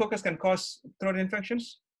 Streptococcus can cause throat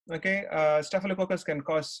infections. Okay, Staphylococcus can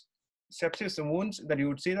cause sepsis and wounds that you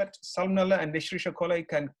would see that. Salmonella and Escherichia coli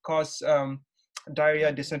can cause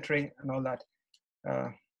diarrhea, dysentery, and all that.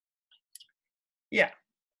 Yeah,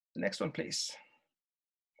 next one, please.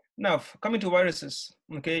 Now, coming to viruses,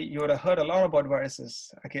 okay, you would have heard a lot about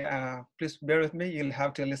viruses. Okay, please bear with me. You'll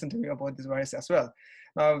have to listen to me about this virus as well.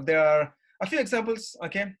 Now, there are a few examples,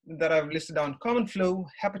 okay, that I've listed down: common flu,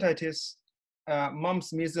 hepatitis,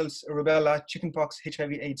 mumps, measles, rubella, chickenpox,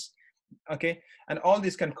 HIV/AIDS. Okay, and all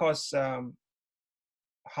these can cause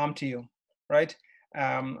harm to you, right?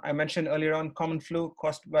 I mentioned earlier on common flu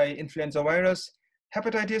caused by influenza virus,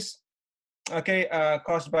 hepatitis, okay,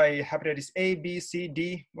 caused by hepatitis A, B, C,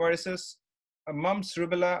 D viruses. Mumps,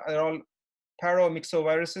 rubella are all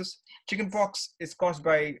paramyxoviruses. Chickenpox is caused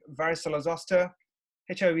by varicella zoster.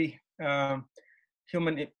 HIV,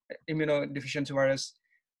 human immunodeficiency virus.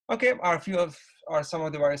 Okay, are some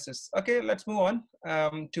of the viruses. Okay, let's move on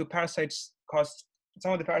to parasites.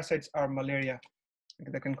 Some of the parasites are malaria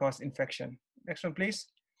that can cause infection. Next one, please.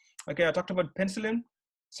 Okay, I talked about penicillin.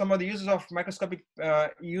 Some of the uses of microscopic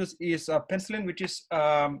use is penicillin, which is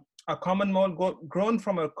a common mold grown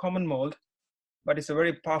from a common mold, but it's a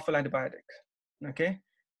very powerful antibiotic. Okay,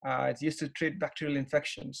 it's used to treat bacterial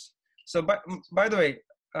infections. So, by the way,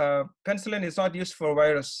 penicillin is not used for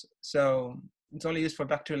virus, so it's only used for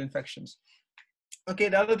bacterial infections. Okay,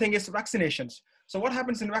 the other thing is vaccinations. So what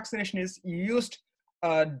happens in vaccination is you used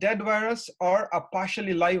a dead virus or a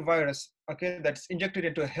partially live virus, okay, that's injected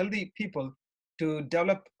into healthy people to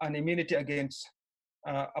develop an immunity against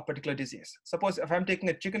a particular disease. Suppose if I'm taking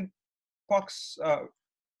a chicken pox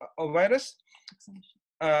a virus,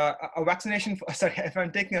 a vaccination for, sorry, if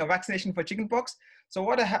I'm taking a vaccination for chicken pox, so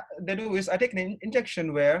what they do is I take an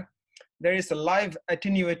injection where there is a live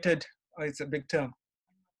attenuated, it's a big term,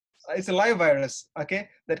 it's a live virus, okay,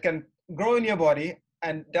 that can grow in your body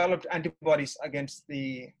and develop antibodies against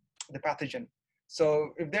the pathogen.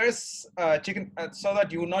 So if there is chicken, so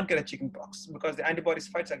that you will not get a chicken pox because the antibodies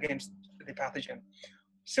fights against the pathogen.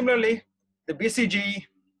 Similarly, the BCG,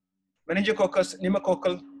 meningococcus,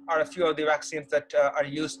 pneumococcal are a few of the vaccines that are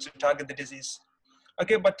used to target the disease.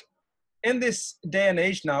 Okay, but in this day and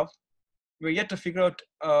age now, we're yet to figure out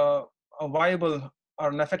a viable or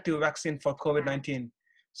an effective vaccine for COVID-19.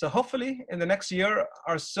 So hopefully in the next year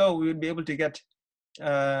or so, we will be able to get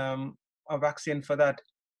a vaccine for that.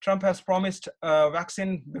 Trump has promised a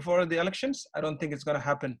vaccine before the elections. I don't think it's going to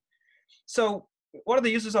happen. So what are the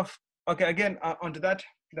uses of, okay, again, onto that,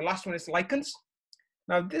 the last one is lichens.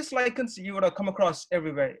 Now, these lichens you would have come across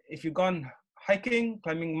everywhere. If you've gone hiking,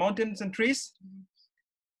 climbing mountains and trees,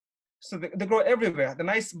 so they grow everywhere. The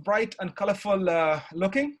nice, bright and colorful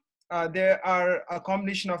looking. They are a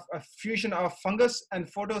combination of a fusion of fungus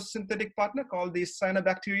and photosynthetic partner called the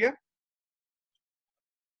cyanobacteria.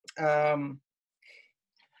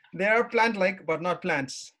 They are plant-like, but not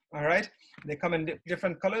plants, all right? They come in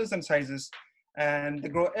different colors and sizes, and they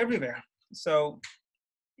grow everywhere. So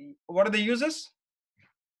what are the uses?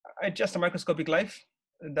 It's just a microscopic life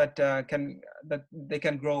that they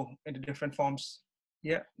can grow into different forms.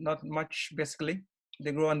 Yeah, not much basically.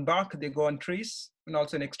 They grow on bark, they grow on trees, and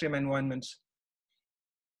also in extreme environments.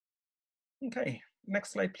 Okay,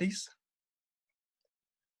 next slide, please.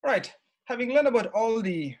 Right, having learned about all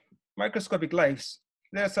the microscopic lives,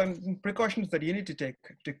 there are some precautions that you need to take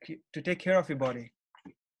to take care of your body.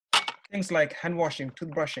 Things like hand washing,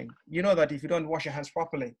 toothbrushing. You know that if you don't wash your hands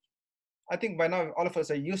properly, I think by now all of us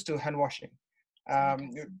are used to hand washing.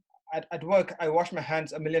 At work, I wash my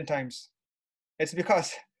hands 1,000,000 times. It's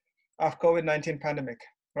because of COVID-19 pandemic,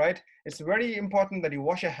 right? It's very important that you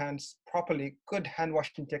wash your hands properly, good hand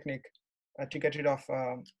washing technique to get rid of,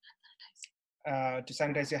 to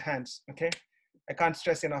sanitize your hands, okay? I can't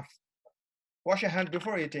stress enough. Wash your hands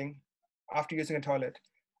before eating, after using a toilet.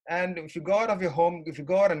 And if you go out of your home, if you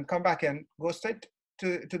go out and come back in, go straight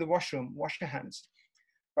to the washroom, wash your hands.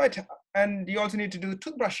 Right, and you also need to do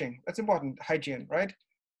toothbrushing. That's important, hygiene, right?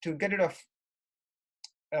 To get rid of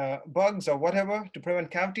bugs or whatever, to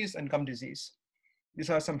prevent cavities and gum disease. These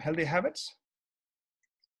are some healthy habits.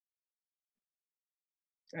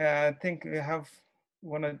 I think we have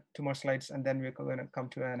 1 or 2 more slides, and then we're going to come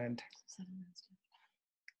to an end.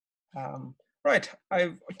 Right,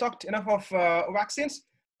 I've talked enough of vaccines.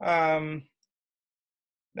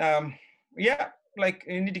 Yeah, like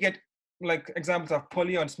you need to get like examples of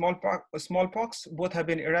polio and smallpox, both have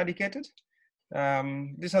been eradicated.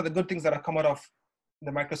 These are the good things that have come out of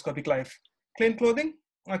the microscopic life. Clean clothing,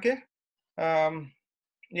 okay.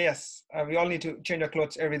 Yes, we all need to change our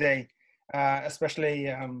clothes every day,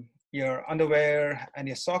 especially your underwear and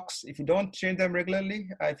your socks. If you don't change them regularly,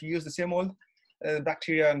 if you use the same old,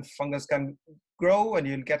 bacteria and fungus can grow and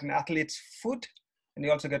you'll get an athlete's foot, and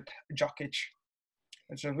you also get jock itch.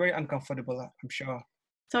 It's very uncomfortable, I'm sure.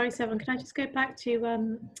 Sorry, Sevan, can I just go back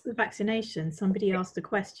to the vaccination? Somebody asked a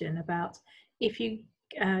question about if you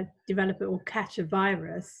develop it or catch a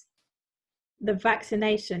virus, the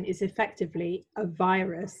vaccination is effectively a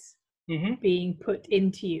virus being put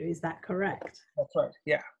into you. Is that correct? That's right,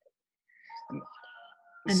 yeah.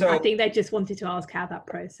 And so, I think they just wanted to ask how that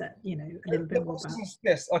process, you know, a little bit more about.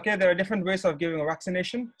 Yes, okay, there are different ways of giving a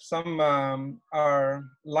vaccination. Some are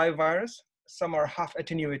live virus, some are half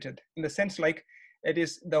attenuated, in the sense like it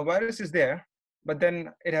is, the virus is there, but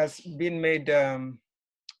then it has been made,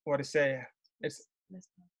 what to say, it's,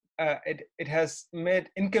 it has made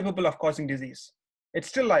incapable of causing disease. It's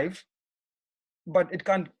still live, but it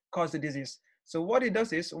can't cause the disease. So what it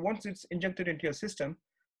does is, once it's injected into your system,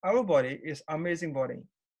 our body is amazing body.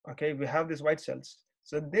 Okay, we have these white cells.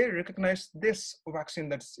 So they recognize this vaccine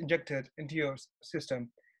that's injected into your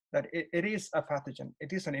system, that it is a pathogen,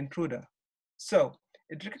 it is an intruder. So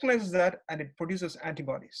it recognizes that and it produces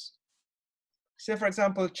antibodies. Say for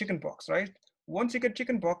example, chickenpox, right? Once you get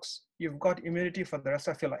chickenpox, you've got immunity for the rest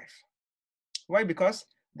of your life. Why? Because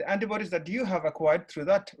the antibodies that you have acquired through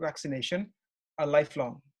that vaccination are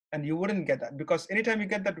lifelong, and you wouldn't get that because anytime you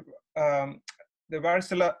get that, the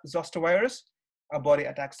varicella zoster virus, our body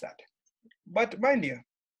attacks that. But mind you,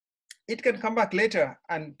 it can come back later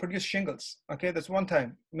and produce shingles. Okay, that's one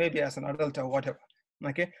time, maybe as an adult or whatever.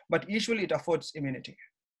 Okay, but usually it affords immunity.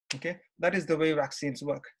 Okay, that is the way vaccines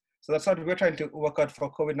work. So that's what we're trying to work out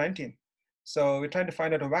for COVID-19. So we're trying to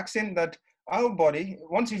find out a vaccine that our body,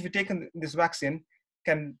 once you've taken this vaccine,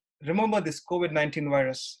 can remember this COVID-19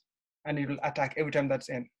 virus, and it will attack every time that's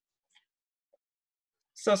in.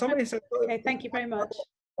 So somebody said, okay, thank you very much.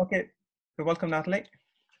 Okay, you're welcome, Natalie.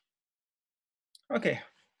 Okay,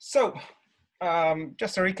 so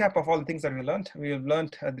just a recap of all the things that we learned. We've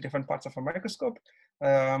learned the different parts of a microscope.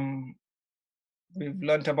 We've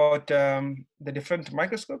learned about the different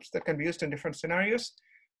microscopes that can be used in different scenarios.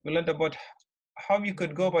 We learned about how you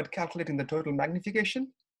could go about calculating the total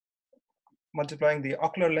magnification, multiplying the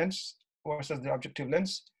ocular lens versus the objective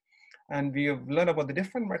lens. And we have learned about the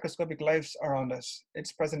different microscopic lives around us.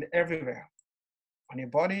 It's present everywhere, on your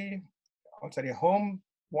body, outside your home,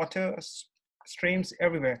 water, streams,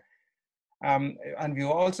 everywhere. And we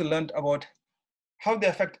also learned about how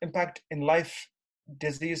they impact in life,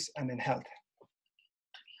 disease, and in health.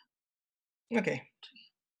 Okay,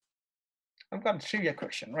 I've got a trivia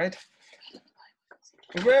question, right?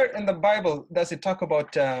 Where in the Bible does it talk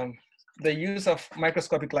about the use of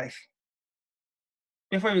microscopic life?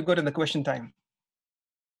 Before we go to the question time.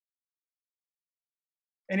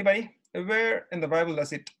 Anybody? Where in the Bible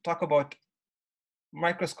does it talk about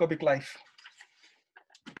microscopic life?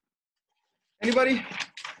 Anybody?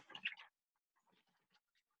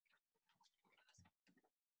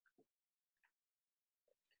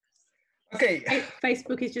 Okay.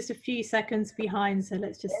 Facebook is just a few seconds behind, so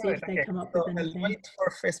let's just see if they come up with anything. I'll wait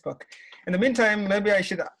for Facebook. In the meantime, maybe I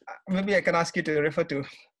can ask you to refer to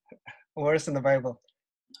a verse in the Bible.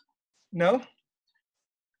 No?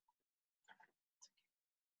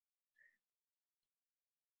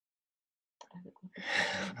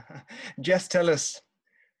 Just tell us.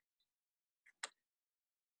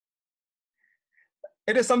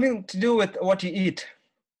 It is something to do with what you eat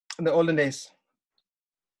in the olden days.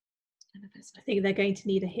 I think they're going to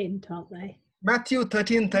need a hint, aren't they? Matthew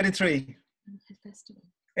 13:33.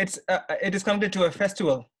 It is connected to a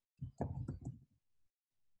festival.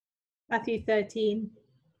 Matthew 13.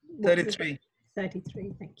 33.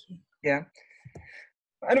 33, thank you. Yeah.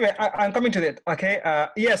 Anyway, I'm coming to it. Okay.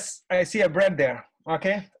 Yes, I see a bread there.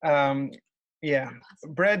 Okay. Yeah.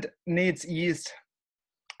 Bread needs yeast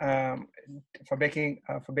for baking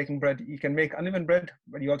bread. You can make uneven bread,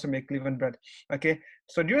 but you also make leavened bread. Okay.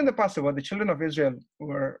 So during the Passover, the children of Israel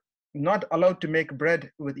were not allowed to make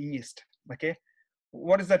bread with yeast. Okay.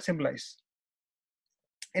 What does that symbolize?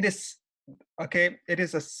 It is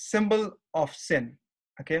a symbol of sin.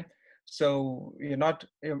 Okay. So you're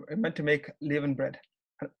meant to make leavened bread.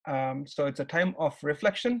 So it's a time of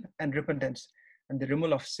reflection and repentance and the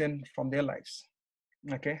removal of sin from their lives.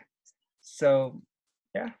 Okay. So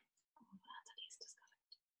yeah.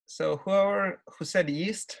 So who said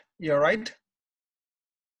yeast, you're right.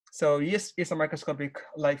 So yeast is a microscopic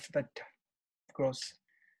life that grows,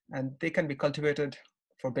 and they can be cultivated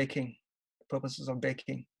for baking, purposes of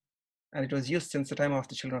baking. And it was used since the time of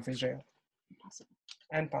the children of Israel.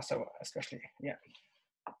 And Passover, especially, yeah.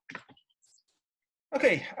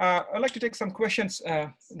 Okay, I'd like to take some questions.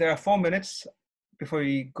 There are 4 minutes before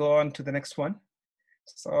we go on to the next one.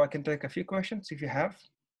 So I can take a few questions if you have,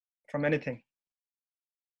 from anything.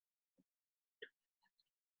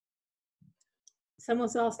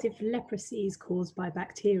 Someone's asked if leprosy is caused by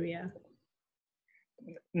bacteria.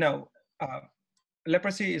 No,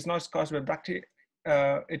 leprosy is not caused by bacteria.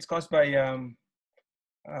 It's caused by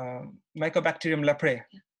Mycobacterium leprae.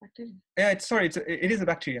 Yeah, it is a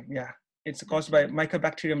bacterium. Yeah, it's caused by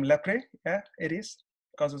Mycobacterium leprae. Yeah, it is.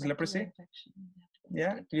 Causes leprosy.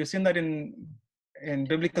 Yeah, you've seen that in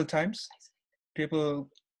biblical times.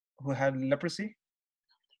 People who had leprosy,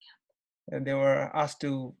 and they were asked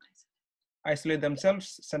to isolate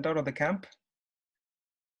themselves, sent out of the camp.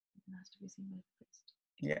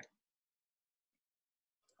 Yeah.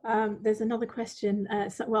 There's another question.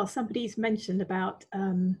 Well, somebody's mentioned about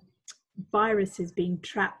viruses being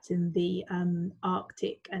trapped in the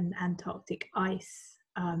Arctic and Antarctic ice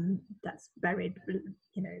that's buried,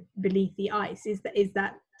 beneath the ice. Is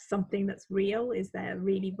that something that's real? Is there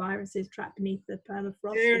really viruses trapped beneath the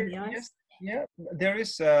permafrost in the ice? Yes, yeah, there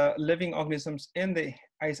is living organisms in the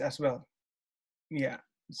ice as well. Yeah,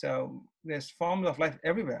 so there's forms of life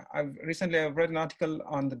everywhere. I've recently read an article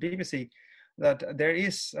on the BBC that there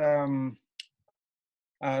is some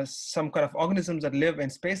kind of organisms that live in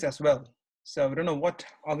space as well. So we don't know what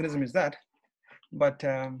organism is that, but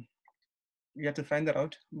you have to find that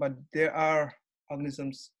out. But there are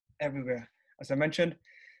organisms everywhere. As I mentioned,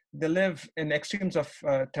 they live in extremes of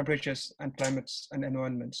temperatures and climates and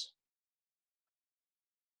environments.